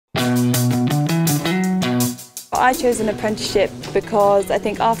I chose an apprenticeship because I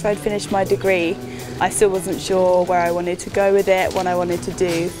think after I'd finished my degree, I still wasn't sure where I wanted to go with it, what I wanted to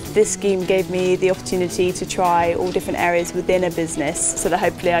do. This scheme gave me the opportunity to try all different areas within a business so that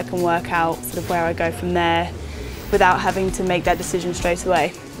hopefully I can work out sort of where I go from there without having to make that decision straight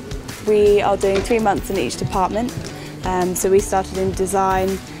away. We are doing 3 months in each department. So we started in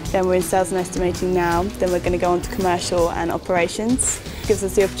design, then we're in sales and estimating now, then we're going to go on to commercial and operations. It gives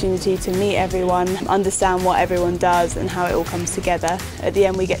us the opportunity to meet everyone, understand what everyone does and how it all comes together. At the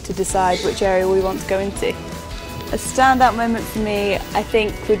end we get to decide which area we want to go into. A standout moment for me, I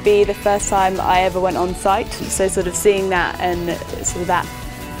think, would be the first time I ever went on site. So sort of seeing that and sort of that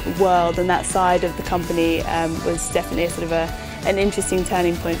world and that side of the company was definitely an interesting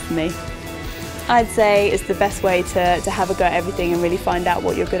turning point for me. I'd say it's the best way to have a go at everything and really find out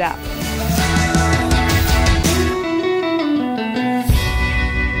what you're good at.